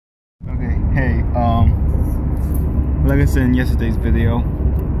Hey, like I said in yesterday's video,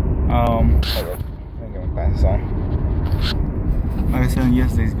 hold up, I'm getting my glasses on. Like I said in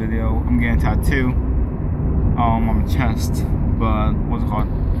yesterday's video, I'm getting a tattoo, on my chest, but what's it called?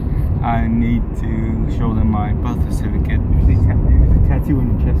 I need to show them my birth certificate. Tattoo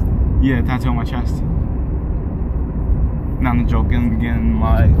on your chest? Yeah, tattoo on my chest. Now I'm joking, I'm getting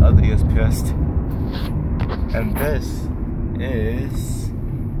my other ears pierced. And this is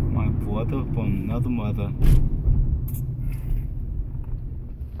my brother from another mother.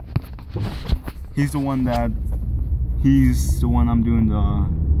 He's the one I'm doing the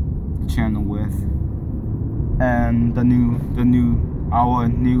channel with. And our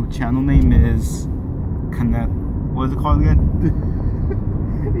new channel name is Connect. What is it called again?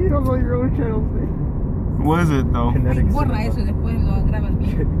 You don't know your own channel's name. What is it though? Kinetic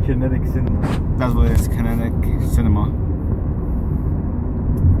Cinema. That's what it is, Kinetic Cinema.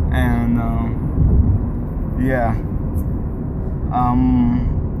 And yeah.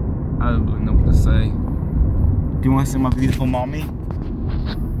 I don't really know what to say. Do you want to see my beautiful mommy?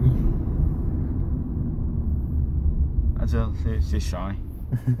 She's shy.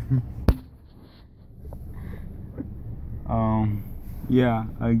 Yeah,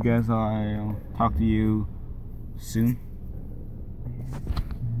 I guess I'll talk to you soon.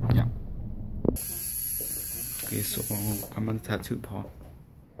 Yeah. Okay, so I'm on the tattoo part,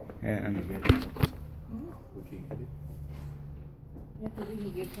 and I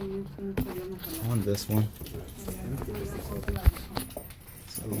want this one.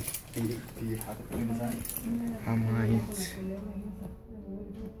 So do you have a design? I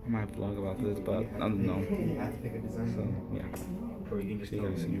might vlog about this, but I don't know. So yeah.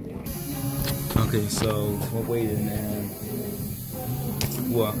 Okay, so we're waiting, and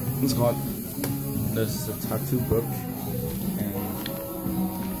what's called? There's a tattoo book, and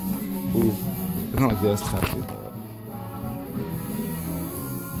ooh, it's not like this tattoo.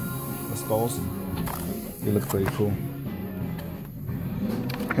 The skulls, they look pretty cool.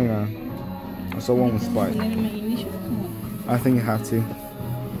 Hang on, I saw one with spikes. I think you have to.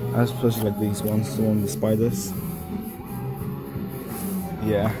 Especially like these ones, the one with the spiders.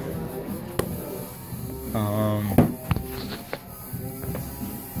 Yeah.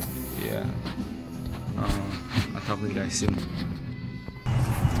 Yeah. I'll talk to you guys soon.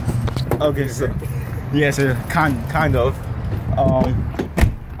 Okay, so yeah, so kind of.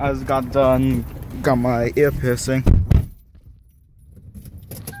 I just got my ear piercing,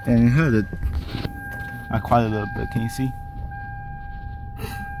 and it hurted. Quite a little bit. Can you see?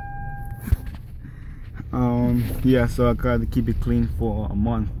 Yeah, so I gotta keep it clean for a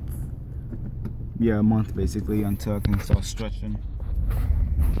month. Yeah, a month basically, until I can start stretching.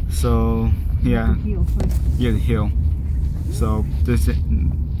 So yeah, yeah, to heal. So this,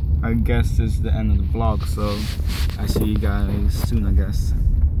 I guess, this is the end of the vlog. So I see you guys soon, I guess.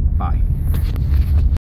 Bye.